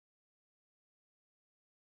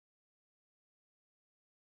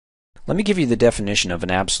Let me give you the definition of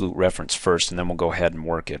an absolute reference first, and then we'll go ahead and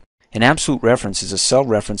work it. An absolute reference is a cell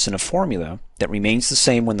reference in a formula that remains the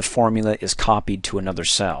same when the formula is copied to another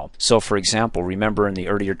cell. So for example, remember in the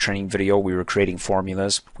earlier training video we were creating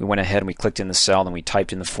formulas. We went ahead and we clicked in the cell and we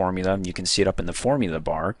typed in the formula, and you can see it up in the formula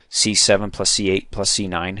bar, C7 plus C8 plus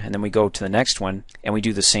C9, and then we go to the next one and we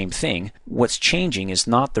do the same thing. What's changing is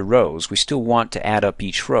not the rows. We still want to add up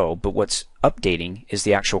each row, but what's updating is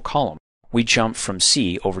the actual column. We jump from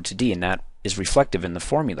C over to D, and that is reflective in the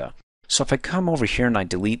formula. So if I come over here and I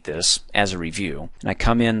delete this as a review, and I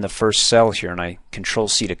come in the first cell here and I Control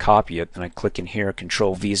C to copy it, and I click in here,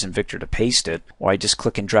 Control V as in Victor to paste it, or I just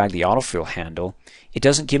click and drag the autofill handle, it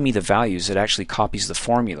doesn't give me the values, it actually copies the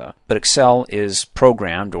formula. But Excel is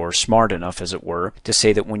programmed, or smart enough as it were, to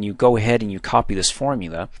say that when you go ahead and you copy this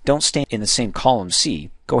formula, don't stay in the same column C.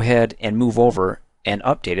 Go ahead and move over and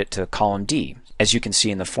update it to column D, as you can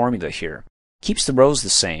see in the formula here. Keeps the rows the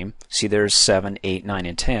same. See, there's 7, 8, 9,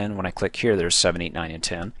 and 10. When I click here, there's 7, 8, 9, and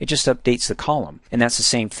 10. It just updates the column. And that's the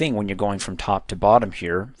same thing when you're going from top to bottom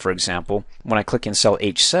here. For example, when I click in cell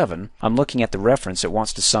H7, I'm looking at the reference. It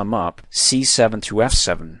wants to sum up C7 through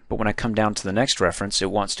F7. But when I come down to the next reference,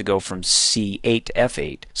 it wants to go from C8 to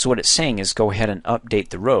F8. So what it's saying is go ahead and update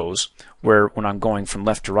the rows, where when I'm going from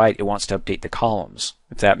left to right, it wants to update the columns,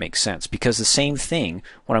 if that makes sense. Because the same thing,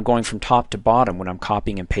 when I'm going from top to bottom, when I'm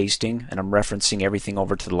copying and pasting and I'm referencing everything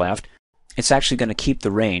over to the left, it's actually going to keep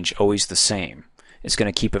the range always the same. It's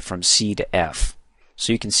going to keep it from C to F.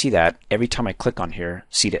 So you can see that every time I click on here,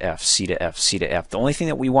 C to F, C to F, C to F. The only thing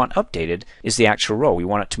that we want updated is the actual row. We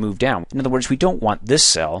want it to move down. In other words, we don't want this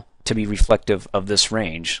cell to be reflective of this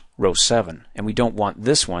range, row 7, and we don't want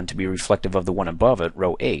this one to be reflective of the one above it,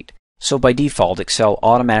 row 8. So by default, Excel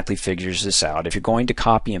automatically figures this out. If you're going to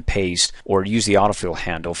copy and paste or use the autofill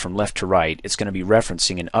handle from left to right, it's going to be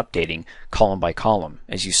referencing and updating column by column,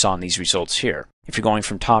 as you saw in these results here. If you're going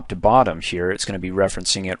from top to bottom here, it's going to be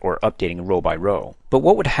referencing it or updating row by row. But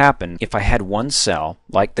what would happen if I had one cell,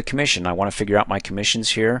 like the commission, I want to figure out my commissions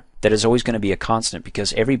here, that is always going to be a constant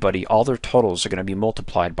because everybody, all their totals are going to be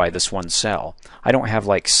multiplied by this one cell. I don't have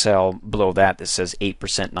like cell below that that says 8%,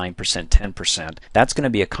 9%, 10%. That's going to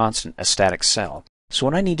be a constant, a static cell. So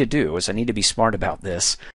what I need to do is I need to be smart about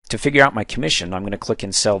this. To figure out my commission, I'm going to click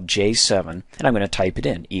in cell J7 and I'm going to type it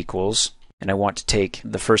in, equals, and I want to take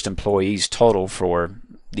the first employee's total for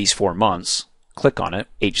these 4 months. Click on it,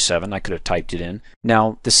 H7, I could have typed it in.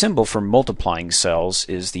 Now, the symbol for multiplying cells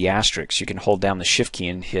is the asterisk. You can hold down the Shift key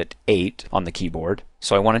and hit 8 on the keyboard.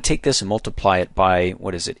 So I want to take this and multiply it by,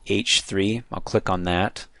 what is it, H3. I'll click on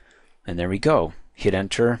that, and there we go. Hit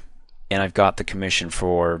Enter, and I've got the commission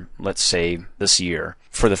for, let's say, this year,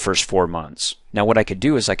 for the first 4 months. Now what I could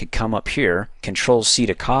do is I could come up here, Control C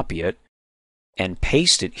to copy it, and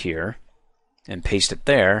paste it here, and paste it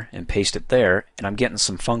there, and paste it there, and I'm getting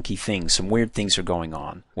some funky things, some weird things are going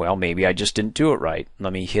on. Well, maybe I just didn't do it right.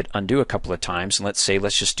 Let me hit undo a couple of times, and let's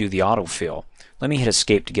just do the autofill. Let me hit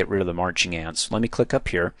escape to get rid of the marching ants. Let me click up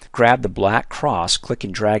here, grab the black cross, click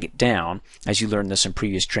and drag it down. As you learned this in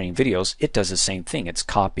previous training videos, it does the same thing. It's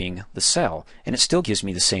copying the cell, and it still gives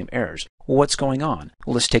me the same errors. Well, what's going on?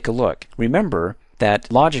 Well, let's take a look. Remember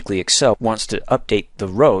that logically Excel wants to update the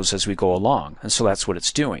rows as we go along, and so that's what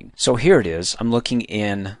it's doing. So here it is. I'm looking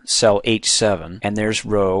in cell H7, and there's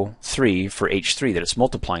row 3 for H3 that it's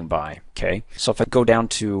multiplying by. Okay, so if I go down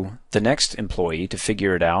to the next employee to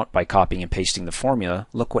figure it out by copying and pasting the formula,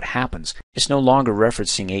 look what happens. It's no longer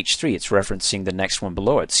referencing H3, it's referencing the next one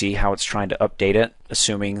below it. See how it's trying to update it,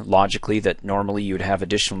 assuming logically that normally you'd have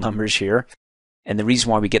additional numbers here. And the reason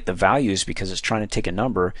why we get the value is because it's trying to take a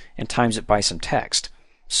number and times it by some text.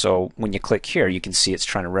 So when you click here, you can see it's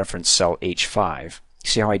trying to reference cell H5.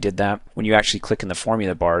 See how I did that? When you actually click in the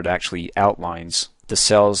formula bar, it actually outlines the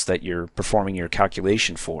cells that you're performing your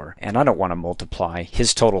calculation for. And I don't want to multiply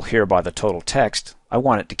his total here by the total text. I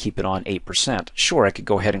want it to keep it on 8%. Sure, I could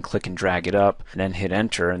go ahead and click and drag it up and then hit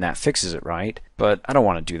enter and that fixes it, right? But I don't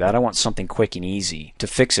want to do that. I want something quick and easy to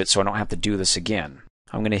fix it so I don't have to do this again.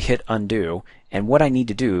 I'm going to hit undo, and what I need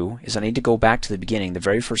to do is I need to go back to the beginning, the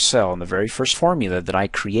very first cell and the very first formula that I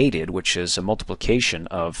created, which is a multiplication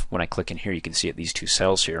of, when I click in here you can see it, these two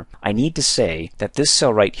cells here. I need to say that this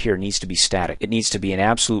cell right here needs to be static. It needs to be an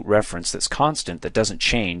absolute reference that's constant, that doesn't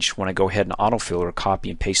change when I go ahead and autofill or copy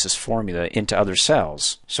and paste this formula into other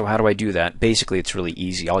cells. So how do I do that? Basically it's really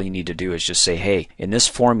easy. All you need to do is just say, hey, in this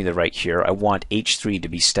formula right here I want H3 to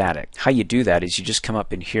be static. How you do that is you just come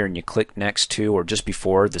up in here and you click next to or just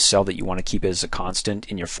before the cell that you want to keep as a constant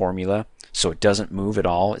in your formula, so it doesn't move at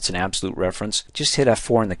all. It's an absolute reference. Just hit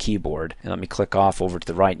F4 on the keyboard and let me click off over to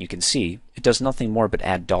the right, and you can see it it does nothing more but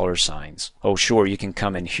add dollar signs. Oh sure, you can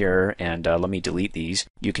come in here and let me delete these.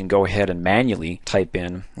 You can go ahead and manually type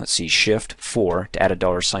in, let's see, Shift 4 to add a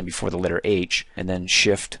dollar sign before the letter H, and then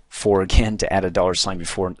Shift 4 again to add a dollar sign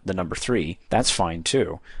before the number 3. That's fine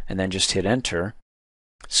too. And then just hit enter.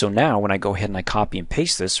 So now when I go ahead and I copy and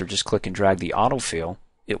paste this, or just click and drag the autofill,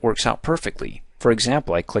 it works out perfectly. For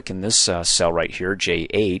example, I click in this cell right here,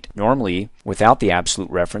 J8. Normally, without the absolute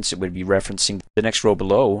reference, it would be referencing the next row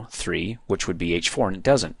below 3, which would be H4, and it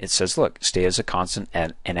doesn't. It says, look, stay as a constant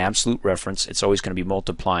at an absolute reference. It's always going to be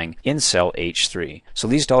multiplying in cell H3. So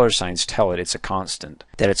these dollar signs tell it it's a constant,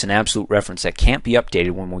 that it's an absolute reference that can't be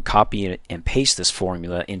updated when we copy it and paste this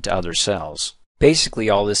formula into other cells. Basically,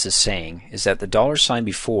 all this is saying is that the dollar sign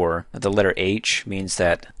before the letter H means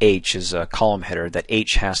that H is a column header, that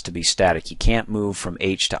H has to be static. You can't move from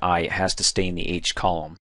H to I. It has to stay in the H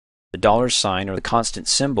column. The dollar sign, or the constant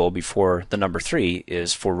symbol before the number 3,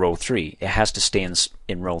 is for row 3. It has to stay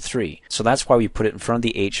in row 3. So that's why we put it in front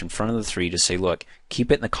of the H, in front of the 3, to say, look,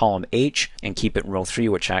 keep it in the column H and keep it in row 3,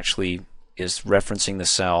 which actually is referencing the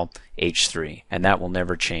cell H3, and that will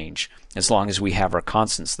never change as long as we have our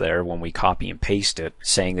constants there when we copy and paste it,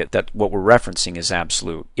 saying that what we're referencing is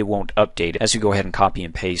absolute. It won't update as we go ahead and copy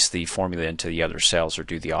and paste the formula into the other cells or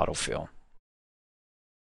do the autofill.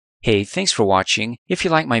 Hey, thanks for watching. If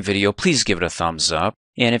you like my video, please give it a thumbs up.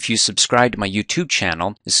 And if you subscribe to my YouTube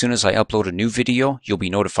channel, as soon as I upload a new video, you'll be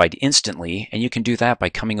notified instantly, and you can do that by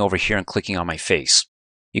coming over here and clicking on my face.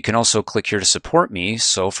 You can also click here to support me,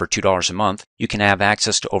 so for $2 a month, you can have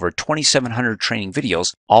access to over 2,700 training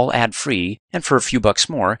videos, all ad-free, and for a few bucks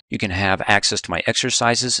more, you can have access to my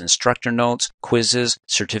exercises, instructor notes, quizzes,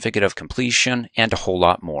 certificate of completion, and a whole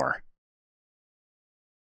lot more.